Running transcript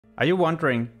Are you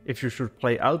wondering if you should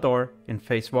play Aldor in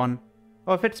phase 1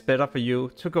 or if it's better for you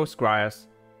to go Scryers?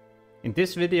 In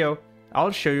this video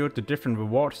I'll show you the different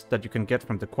rewards that you can get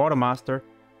from the quartermaster,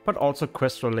 but also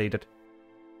quest related.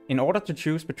 In order to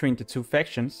choose between the two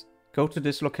factions, go to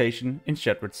this location in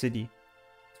Shattered City.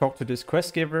 Talk to this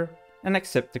quest giver and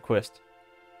accept the quest.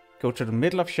 Go to the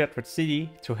middle of Shattered City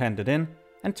to hand it in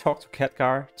and talk to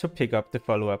Khadgar to pick up the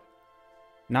follow-up.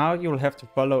 Now you will have to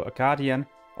follow a guardian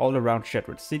all around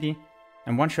Shattered City,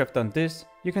 and once you have done this,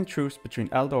 you can choose between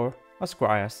Aldor or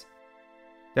Scryers.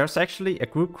 There's actually a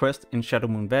group quest in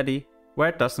Shadowmoon Valley where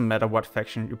it doesn't matter what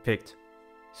faction you picked.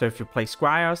 So if you play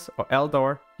Scryers or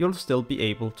Aldor, you'll still be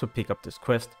able to pick up this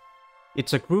quest.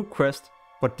 It's a group quest,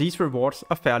 but these rewards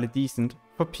are fairly decent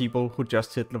for people who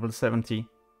just hit level 70.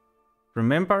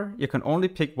 Remember, you can only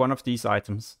pick one of these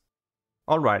items.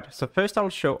 Alright, so first I'll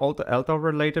show all the Aldor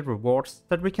related rewards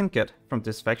that we can get from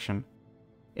this faction.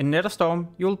 In Netherstorm,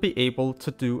 you'll be able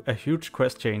to do a huge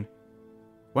quest chain.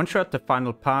 Once you're at the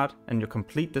final part and you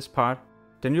complete this part,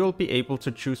 then you'll be able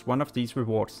to choose one of these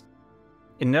rewards.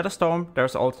 In Netherstorm,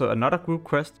 there's also another group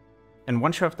quest, and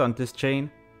once you have done this chain,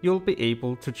 you'll be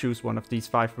able to choose one of these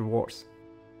 5 rewards.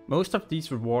 Most of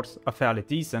these rewards are fairly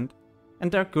decent, and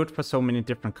they're good for so many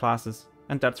different classes,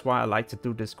 and that's why I like to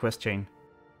do this quest chain.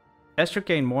 As you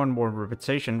gain more and more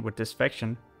reputation with this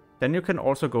faction, then you can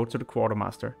also go to the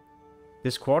quartermaster.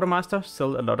 This quartermaster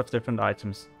sells a lot of different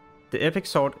items. The epic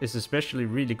sword is especially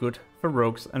really good for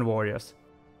rogues and warriors.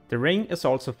 The ring is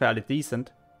also fairly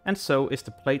decent, and so is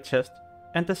the plate chest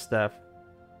and the staff.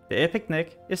 The epic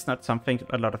neck is not something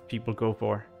a lot of people go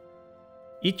for.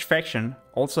 Each faction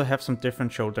also have some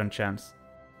different shoulder enchants.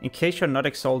 In case you're not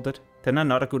exalted, then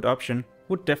another good option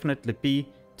would definitely be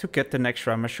to get the next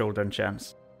Shrama shoulder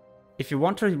enchants. If you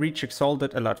want to reach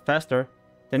exalted a lot faster,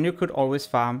 then you could always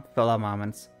farm Feller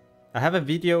Marmons. I have a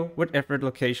video with every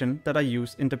location that I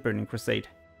use in the Burning Crusade.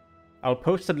 I'll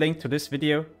post a link to this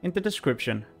video in the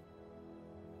description.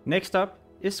 Next up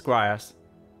is Scryers.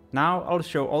 Now I'll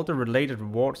show all the related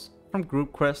rewards from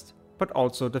group quest, but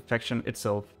also the faction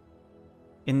itself.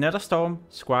 In Netherstorm,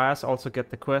 Scryers also get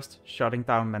the quest shutting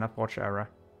down Manaforge Era.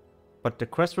 But the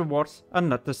quest rewards are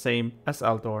not the same as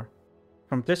Aldor.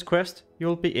 From this quest,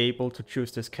 you'll be able to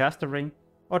choose this caster ring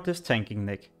or this tanking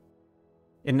neck.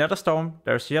 In Netherstorm,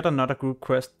 there's yet another group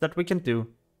quest that we can do.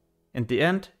 In the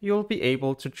end, you'll be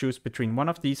able to choose between one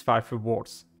of these 5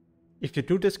 rewards. If you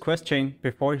do this quest chain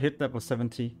before you hit level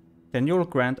 70, then you'll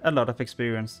grant a lot of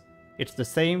experience. It's the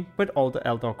same with all the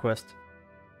Aldor quests.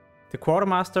 The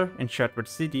quartermaster in Shattered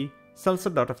City sells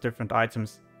a lot of different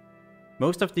items.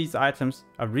 Most of these items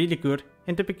are really good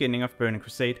in the beginning of Burning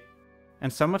Crusade,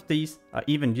 and some of these are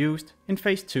even used in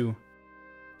phase 2.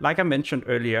 Like I mentioned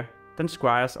earlier, then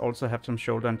Scryers also have some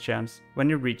shoulder enchants when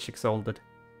you reach exalted.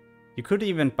 You could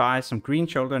even buy some green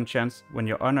shoulder enchants when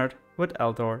you're honored with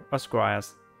Aldor or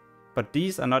Scryers, but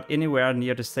these are not anywhere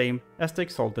near the same as the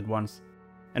exalted ones,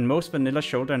 and most vanilla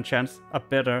shoulder enchants are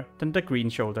better than the green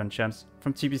shoulder enchants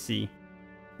from TBC.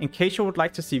 In case you would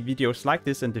like to see videos like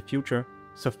this in the future,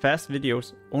 so fast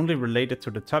videos only related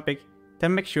to the topic,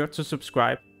 then make sure to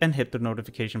subscribe and hit the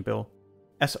notification bell.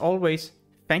 As always,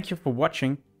 thank you for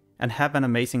watching and have an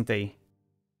amazing day.